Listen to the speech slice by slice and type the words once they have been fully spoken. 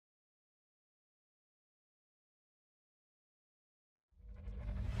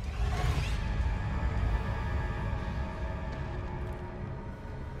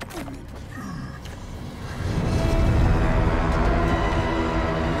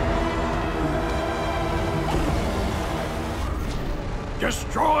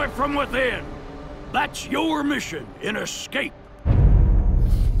Destroy from within. That's your mission in Escape.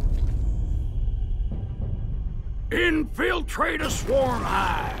 Infiltrate a swarm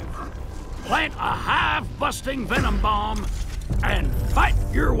hive. Plant a hive-busting venom bomb and fight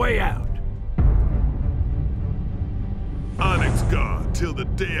your way out. Onyx Guard till the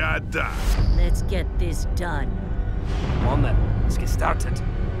day I die. Let's get this done. Come on then, let's get started.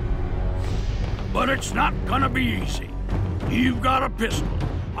 But it's not gonna be easy. You've got a pistol,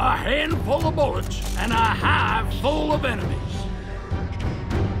 a handful of bullets, and a hive full of enemies.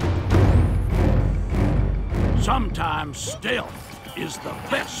 Sometimes stealth is the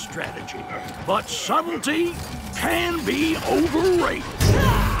best strategy, but subtlety can be overrated.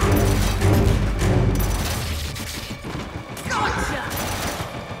 Gotcha!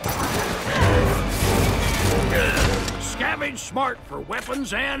 Scavenge smart for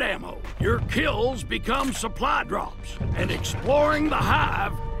weapons and ammo. Your kills become supply drops, and exploring the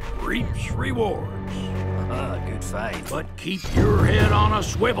hive reaps rewards. Good fight. But keep your head on a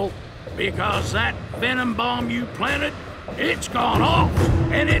swivel, because that venom bomb you planted, it's gone off,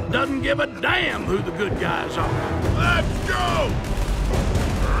 and it doesn't give a damn who the good guys are. Let's go!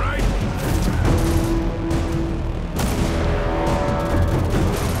 All right.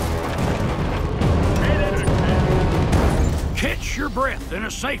 Catch your breath in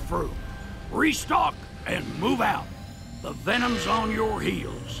a safe room. Restock and move out. The venom's on your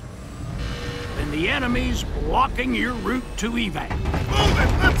heels. And the enemy's blocking your route to evac. Move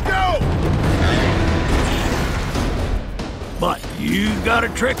it! Let's go! But you got a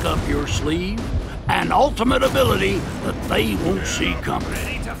trick up your sleeve, an ultimate ability that they won't see coming.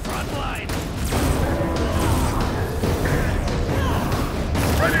 Ready to frontline.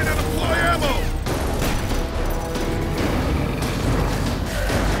 Ready to deploy ammo!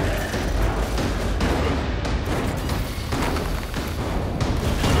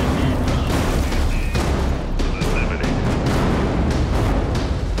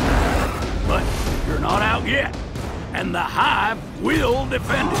 But you're not out yet, and the hive will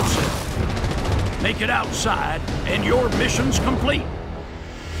defend itself. Make it outside, and your mission's complete.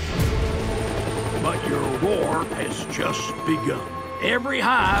 But your war has just begun. Every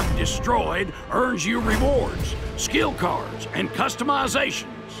hive destroyed earns you rewards, skill cards, and customizations.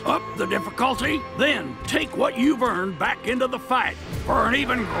 Up the difficulty, then take what you've earned back into the fight for an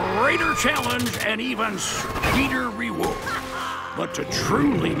even greater challenge and even sweeter reward. But to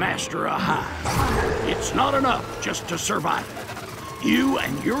truly master a hive, it's not enough just to survive it. You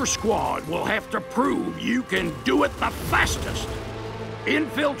and your squad will have to prove you can do it the fastest.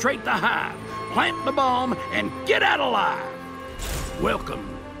 Infiltrate the hive, plant the bomb, and get out alive.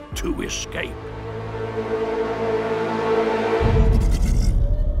 Welcome to Escape.